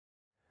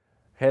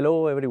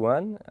Hello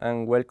everyone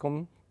and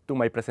welcome to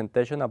my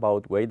presentation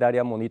about wide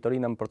area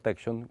monitoring and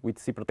protection with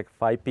SIPROTEC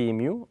 5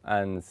 PMU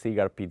and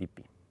SIGUARD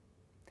PDP.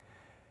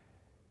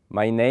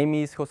 My name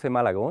is José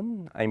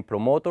Malagón. I'm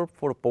promoter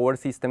for power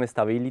system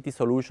stability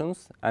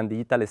solutions and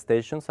digital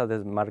stations at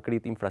the Smart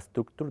Grid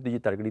Infrastructure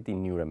Digital Grid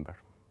in Nuremberg.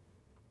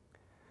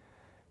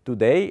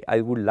 Today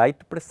I would like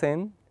to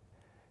present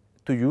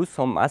to you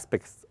some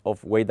aspects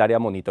of wide area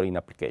monitoring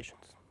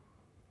applications.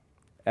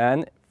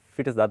 And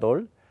first of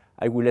all,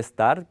 I will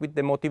start with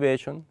the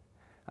motivation,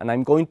 and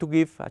I'm going to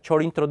give a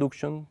short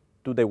introduction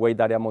to the wide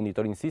area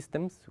monitoring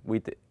systems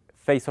with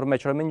phasor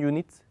measurement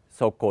units,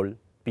 so-called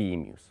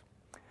PMUs.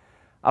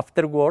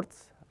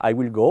 Afterwards, I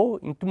will go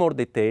into more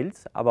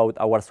details about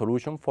our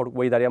solution for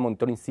wide area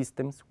monitoring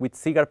systems with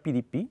SIGUARD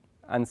PDP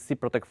and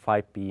SIPROTEC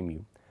 5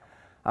 PMU,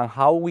 and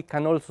how we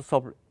can also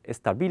solve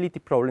stability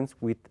problems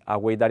with a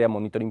wide area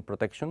monitoring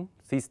protection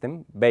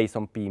system based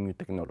on PMU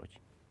technology.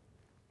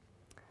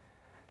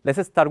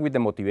 Let's start with the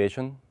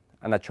motivation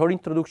and a short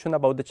introduction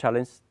about the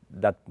challenge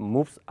that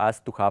moves us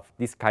to have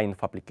this kind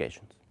of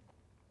applications.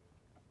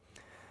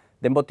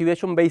 The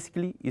motivation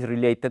basically is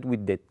related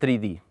with the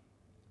 3D,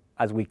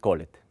 as we call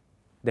it.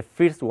 The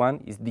first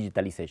one is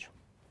digitalization.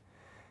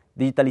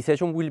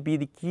 Digitalization will be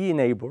the key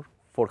enabler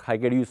for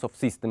higher use of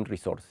system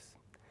resources.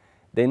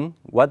 Then,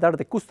 what are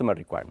the customer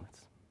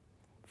requirements?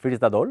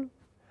 First of all,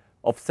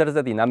 observe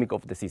the dynamic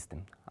of the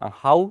system and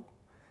how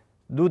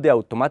do the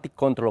automatic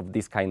control of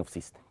this kind of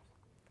system.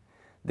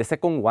 The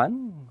second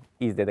one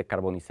is the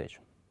decarbonization.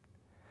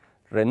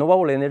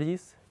 Renewable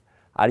energies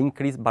are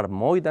increased by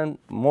more than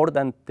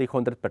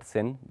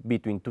 300%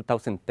 between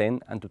 2010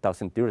 and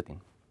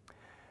 2013.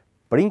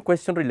 Bring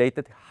question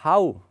related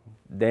how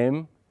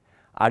them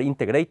are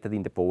integrated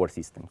in the power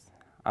systems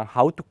and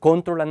how to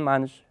control and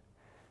manage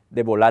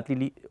the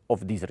volatility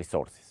of these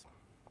resources.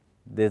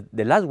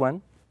 The last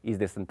one is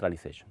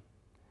decentralization.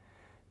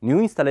 New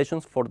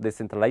installations for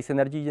decentralized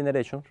energy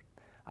generation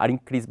are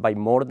increased by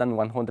more than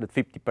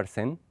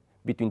 150%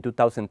 between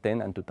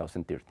 2010 and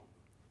 2013.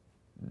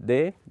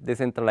 The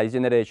decentralized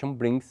generation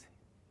brings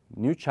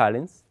new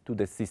challenges to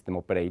the system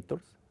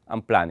operators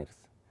and planners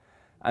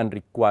and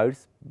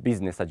requires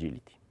business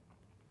agility.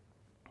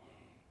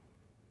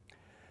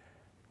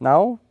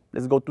 Now,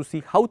 let's go to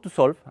see how to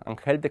solve and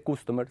help the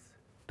customers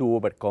to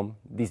overcome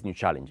these new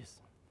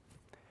challenges.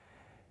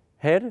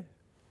 Here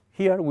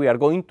we are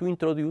going to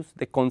introduce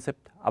the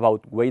concept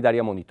about wide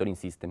area monitoring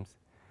systems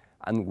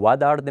and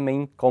what are the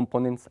main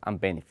components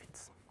and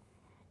benefits.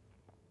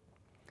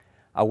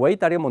 A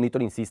wide area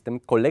monitoring system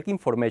collects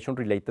information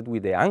related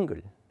with the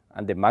angle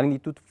and the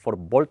magnitude for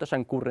voltage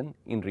and current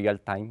in real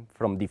time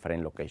from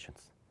different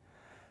locations.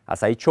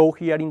 As I show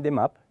here in the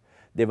map,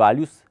 the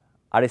values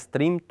are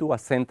streamed to a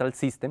central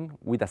system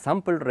with a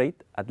sample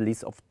rate at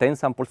least of 10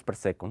 samples per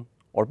second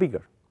or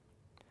bigger.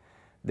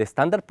 The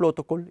standard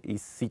protocol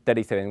is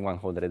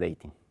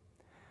C37118.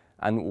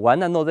 And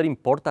one another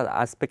important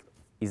aspect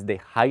is the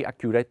high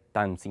accurate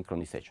time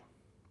synchronization.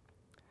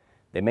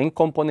 The main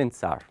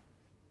components are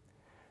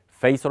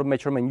phasor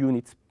measurement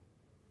units,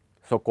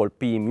 so-called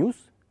PMUs,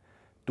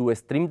 to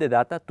stream the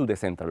data to the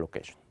central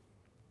location.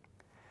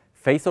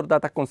 Phasor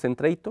data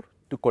concentrator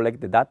to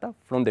collect the data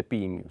from the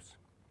PMUs.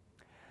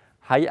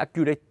 High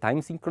accurate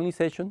time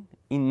synchronization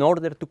in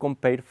order to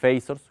compare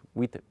phasors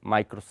with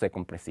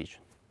microsecond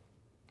precision.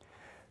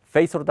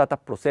 Phasor data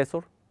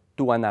processor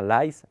to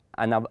analyze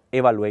and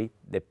evaluate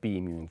the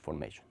PMU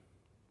information.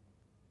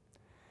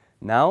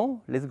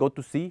 Now, let's go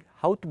to see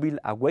how to build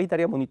a wide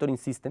area monitoring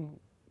system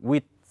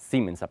with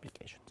Siemens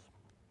applications.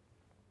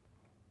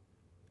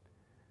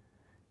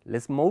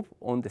 Let's move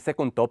on the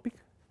second topic,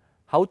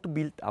 how to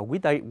build a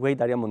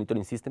wide area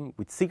monitoring system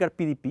with SIGUARD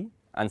PDP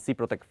and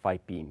SIPROTEC 5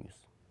 PMUs.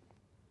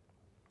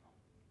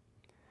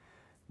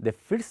 The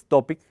first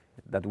topic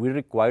that we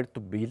require to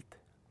build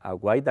a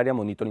wide area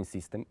monitoring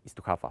system is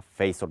to have a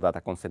phasor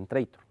data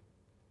concentrator.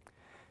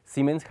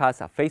 Siemens has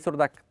a phasor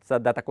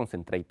data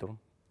concentrator,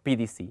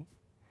 PDC,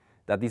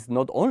 that is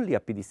not only a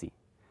PDC.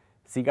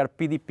 SIGUARD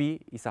PDP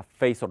is a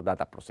phasor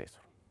data processor.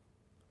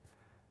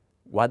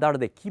 What are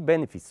the key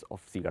benefits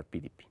of SIGUARD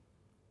PDP?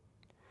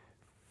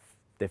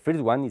 The first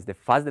one is the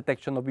fast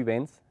detection of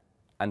events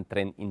and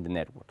trends in the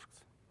networks.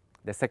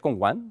 The second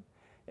one,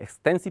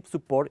 extensive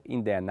support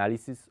in the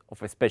analysis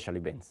of special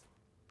events.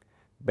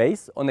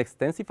 Based on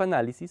extensive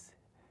analysis,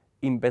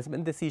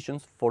 investment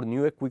decisions for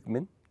new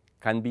equipment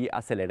can be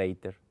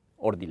accelerated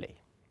or delayed.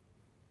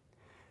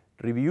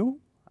 Review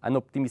and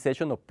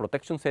optimization of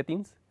protection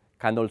settings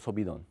can also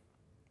be done.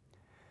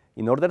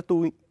 In order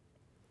to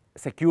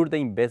secure the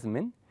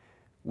investment,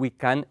 we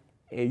can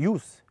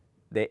use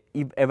the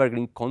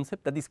evergreen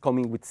concept that is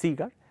coming with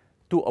SIGUARD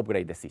to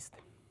upgrade the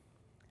system.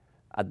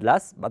 At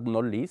last but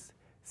not least,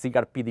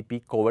 SIGUARD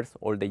PDP covers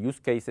all the use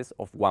cases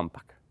of one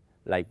pack,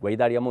 like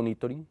wide area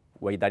monitoring,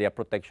 wide area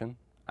protection,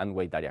 and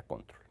wide area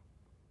control.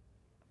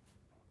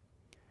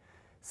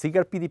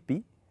 SIGUARD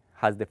PDP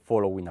has the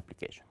following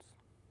applications.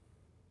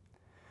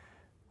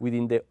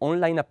 Within the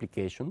online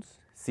applications,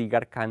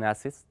 SIGUARD can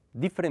access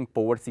different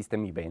power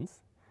system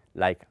events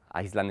like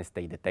island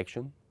state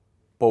detection,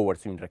 power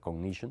swing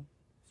recognition,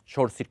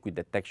 short circuit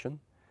detection,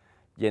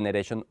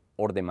 generation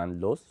or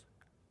demand loss,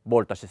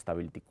 voltage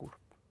stability curve.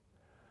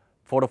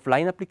 For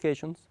offline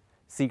applications,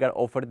 SIGUARD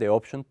offers the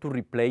option to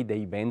replay the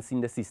events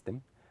in the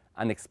system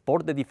and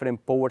export the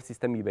different power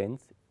system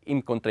events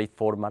in contract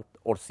format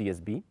or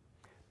CSV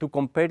to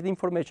compare the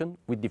information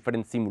with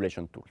different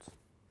simulation tools.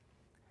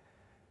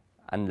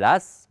 And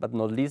last but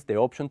not least, the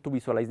option to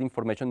visualize the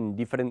information in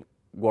different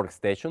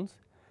workstations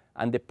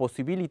and the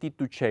possibility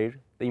to share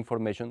the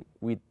information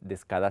with the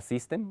SCADA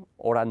system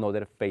or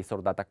another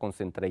phasor data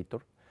concentrator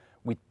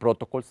with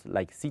protocols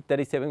like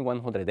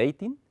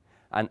C37118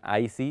 and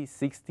IC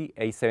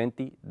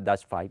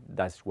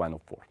 60870-5-104.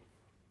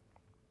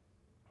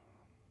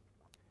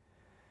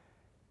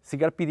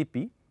 SIGUARD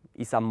PDP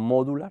is a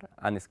modular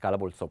and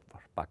scalable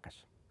software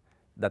package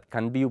that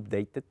can be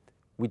updated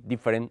with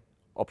different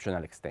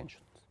optional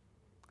extensions.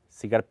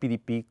 SIGUARD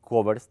PDP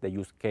covers the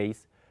use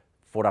case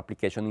for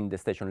application in the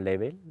station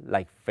level,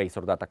 like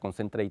phasor data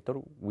concentrator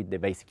with the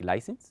basic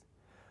license,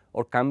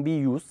 or can be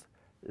used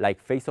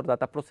like phasor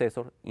data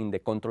processor in the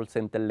control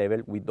center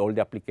level with all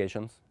the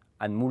applications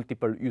and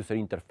multiple user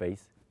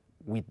interface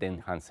with the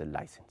enhanced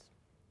license.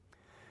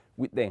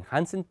 With the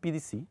enhanced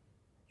PDC,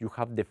 you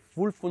have the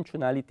full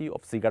functionality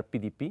of SIGUARD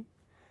PDP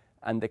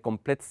and the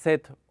complete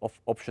set of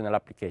optional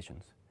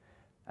applications,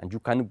 and you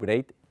can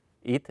upgrade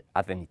it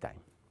at any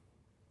time.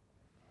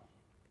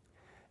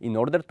 In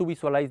order to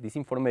visualize this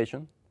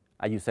information,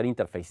 a user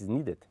interface is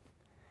needed.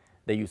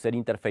 The user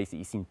interface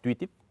is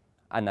intuitive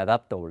and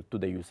adaptable to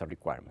the user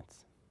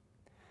requirements.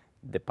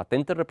 The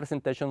patented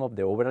representation of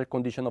the overall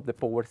condition of the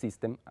power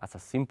system as a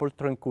simple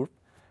trend curve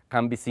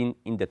can be seen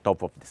in the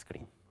top of the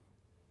screen.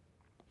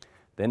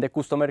 Then the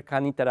customer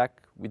can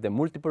interact with the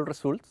multiple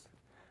results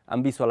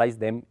and visualize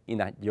them in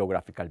a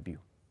geographical view,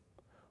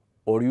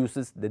 or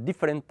uses the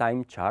different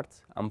time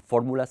charts and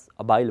formulas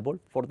available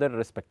for their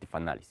respective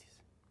analysis.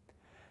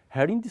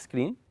 Here in the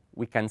screen,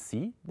 we can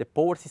see the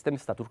power system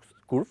status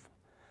curve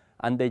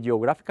and the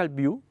geographical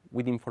view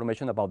with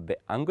information about the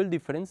angle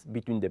difference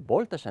between the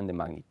voltage and the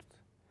magnitude,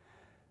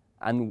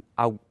 and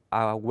a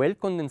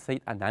well-condensed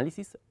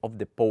analysis of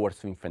the power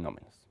swing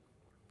phenomena.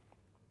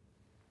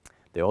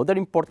 The other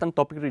important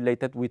topic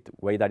related with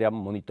wide area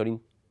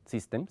monitoring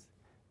systems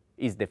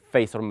is the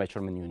phasor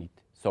measurement unit,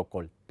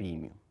 so-called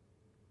PMU.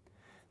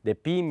 The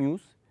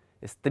PMUs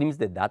streams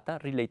the data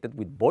related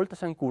with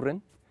voltage and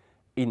current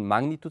in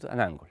magnitude and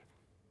angle,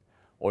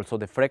 also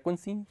the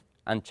frequency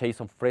and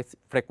change of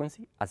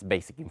frequency as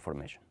basic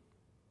information.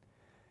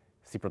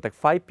 SIPROTEC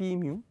 5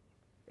 PMU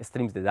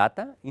streams the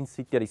data in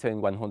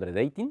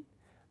C37118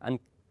 and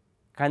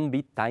can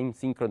be time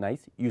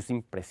synchronized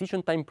using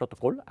precision time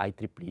protocol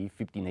IEEE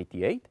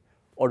 1588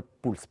 or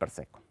pulse per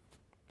second.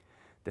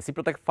 The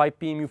SIPROTEC 5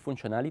 PMU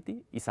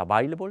functionality is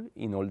available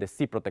in all the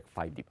SIPROTEC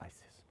 5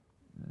 devices.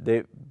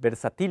 The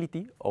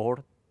versatility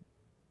or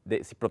the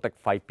SIPROTEC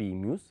 5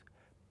 PMUs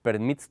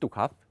permits to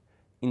have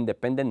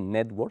independent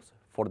networks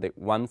for the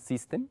WAM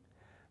system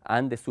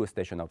and the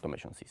substation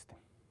automation system,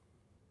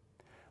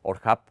 or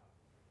have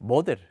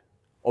both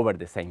over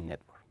the same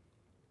network.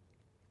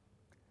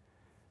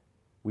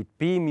 With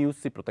PMU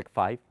SIPROTEC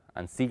 5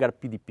 and SIGUARD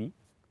PDP,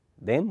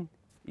 then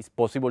it's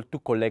possible to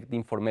collect the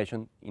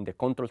information in the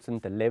control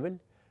center level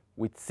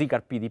with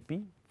SIGUARD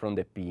PDP from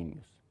the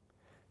PMUs.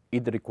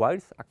 It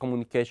requires a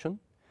communication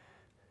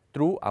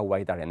through a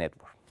wide area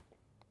network.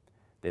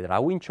 The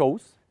drawing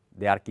shows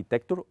the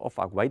architecture of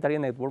a wide area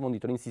network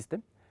monitoring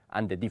system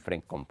and the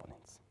different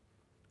components.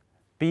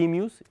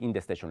 PMUs in the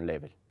station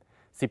level,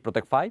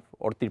 SIPROTEC 5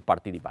 or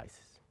third-party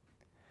devices.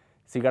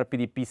 SIGUARD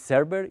PDP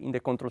server in the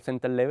control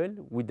center level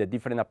with the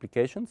different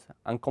applications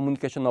and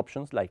communication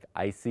options like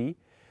IC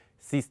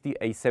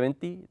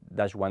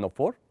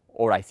 60870-104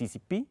 or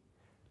ICCP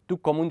to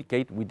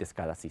communicate with the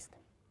SCADA system.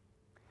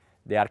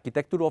 The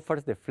architecture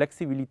offers the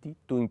flexibility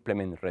to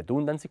implement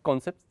redundancy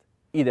concepts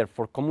either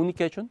for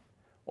communication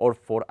or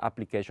for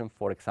application,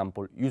 for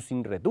example,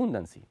 using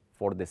redundancy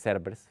for the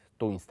servers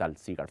to install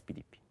SIGUARD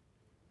PDP.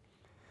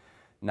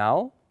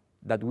 Now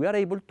that we are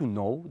able to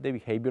know the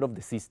behavior of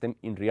the system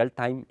in real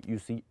time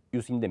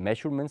using the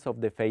measurements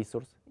of the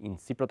phasors in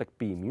SIPROTEC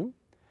PMU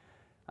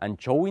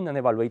and showing and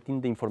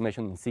evaluating the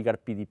information in SIGUARD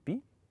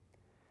PDP,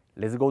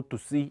 let's go to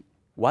see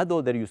what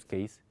other use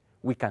case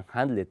we can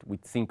handle it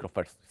with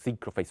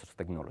synchrophasor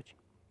technology.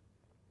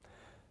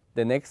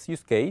 The next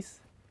use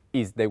case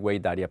is the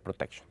wide area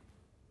protection.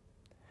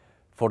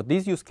 For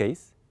this use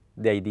case,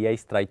 the idea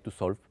is try to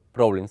solve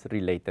problems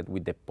related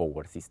with the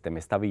power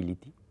system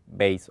stability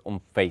based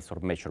on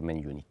phasor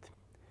measurement unit.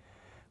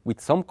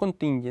 With some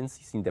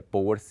contingencies in the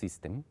power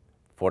system,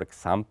 for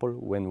example,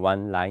 when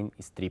one line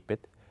is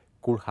tripped,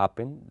 could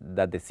happen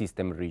that the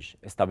system reach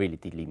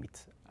stability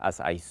limits, as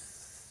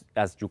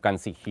you can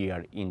see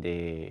here in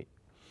the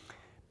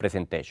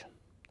presentation.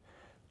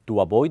 To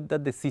avoid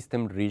that the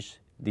system reach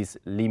these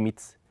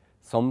limits,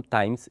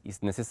 sometimes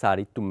it's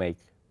necessary to make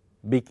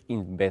big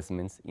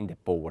investments in the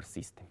power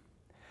system.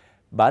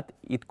 But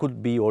it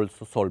could be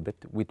also solved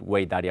with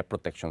wide area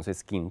protection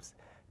schemes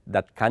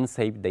that can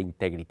save the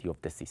integrity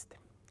of the system.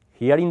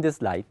 Here in the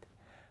slide,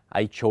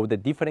 I show the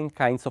different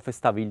kinds of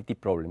stability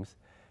problems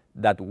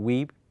that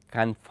we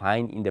can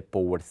find in the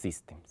power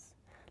systems,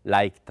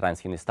 like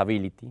transient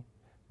stability,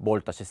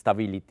 voltage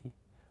stability,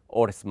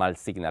 or small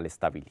signal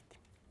stability.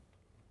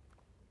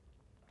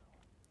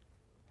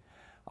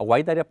 A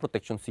wide area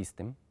protection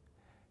system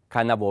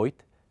can avoid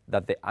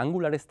that the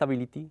angular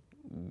stability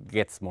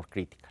gets more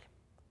critical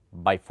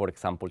by, for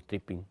example,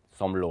 tripping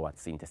some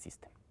loads in the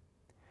system.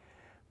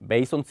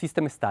 Based on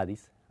system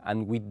studies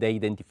and with the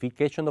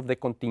identification of the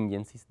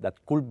contingencies that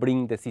could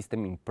bring the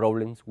system in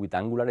problems with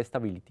angular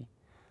stability,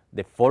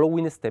 the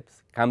following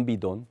steps can be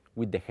done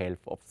with the help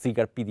of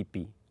SIGUARD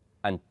PDP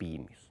and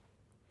PMUs.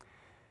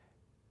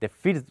 The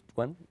first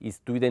one is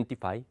to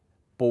identify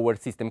power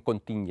system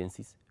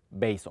contingencies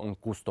based on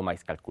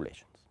customized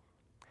calculations.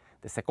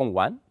 The second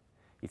one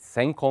is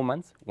send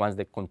commands once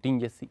the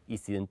contingency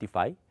is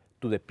identified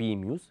to the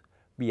PMUs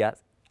via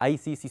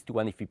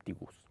IC6150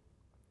 GUS.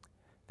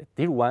 The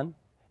third one,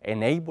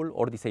 enable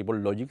or disable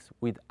logics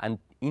with an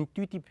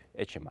intuitive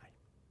HMI.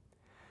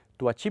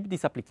 To achieve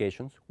these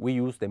applications, we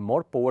use the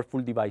more powerful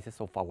devices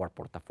of our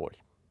portfolio.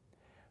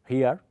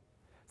 Here,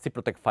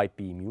 SIPROTEC 5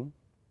 PMU,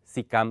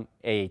 SICAM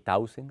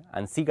A8000,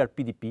 and SIGUARD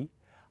PDP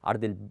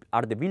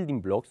are the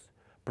building blocks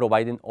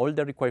providing all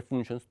the required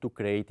functions to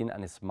creating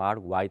a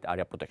smart wide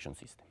area protection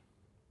system.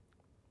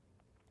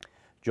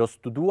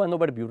 Just to do an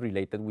overview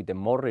related with the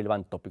more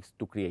relevant topics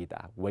to create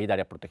a wide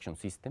area protection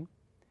system,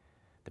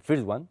 the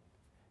first one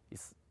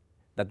is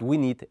that we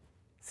need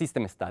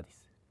system studies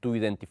to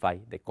identify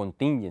the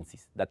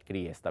contingencies that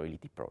create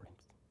stability problems.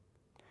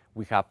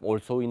 We have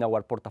also in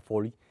our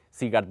portfolio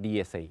SIGUARD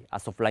DSA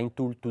as offline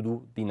tool to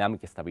do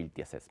dynamic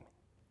stability assessment.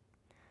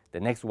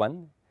 The next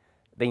one,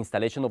 the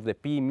installation of the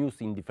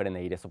PMUs in different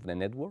areas of the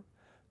network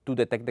to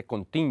detect the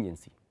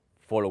contingency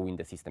following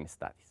the system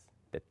studies.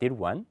 The third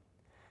one,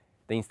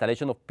 the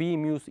installation of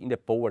PMUs in the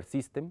power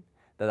system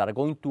that are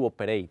going to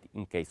operate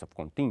in case of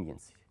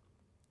contingency.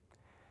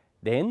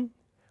 Then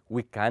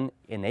we can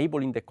enable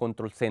in the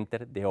control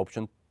center the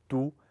option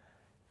to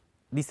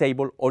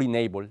disable or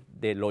enable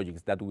the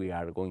logics that we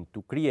are going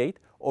to create,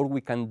 or we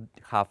can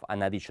have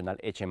an additional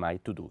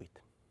HMI to do it.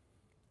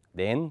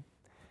 Then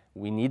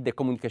we need the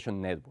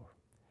communication network.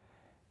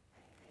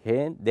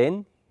 And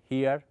then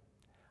here,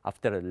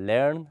 after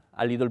learn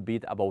a little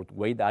bit about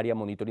wide area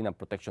monitoring and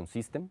protection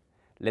system,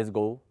 let's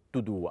go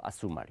to do a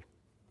summary.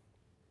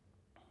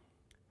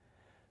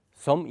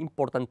 Some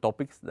important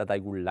topics that I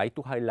would like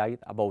to highlight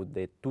about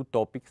the two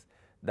topics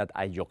that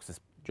I just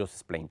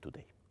explained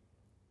today.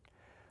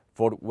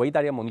 For wide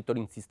area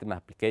monitoring system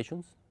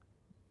applications,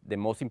 the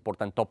most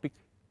important topic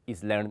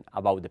is learn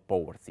about the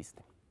power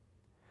system.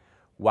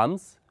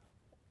 WAMs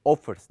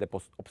offers the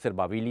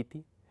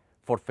observability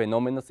for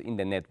phenomena in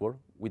the network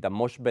with a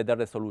much better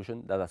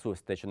resolution than a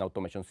substation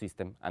automation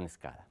system and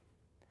SCADA.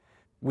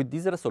 With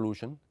this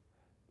resolution,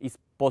 it's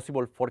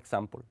possible, for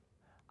example,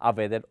 a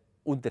better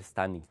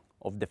understanding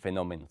of the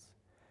phenomena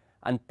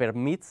and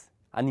permits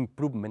an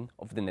improvement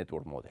of the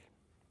network model.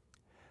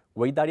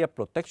 Wide area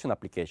protection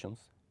applications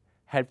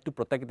help to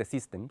protect the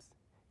systems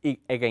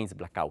against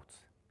blackouts,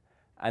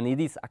 and it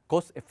is a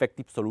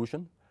cost-effective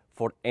solution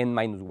for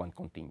N-1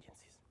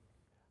 contingencies.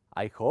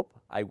 I hope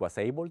I was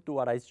able to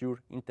arouse your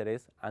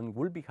interest and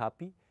will be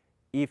happy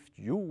if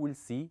you will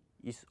see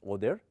each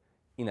other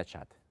in a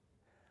chat.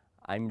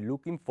 I'm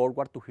looking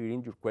forward to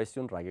hearing your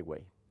question right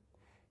away.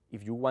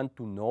 If you want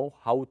to know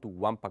how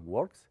WAMPAC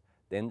works,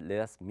 then let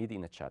us meet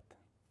in a chat.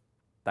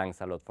 Thanks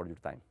a lot for your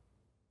time.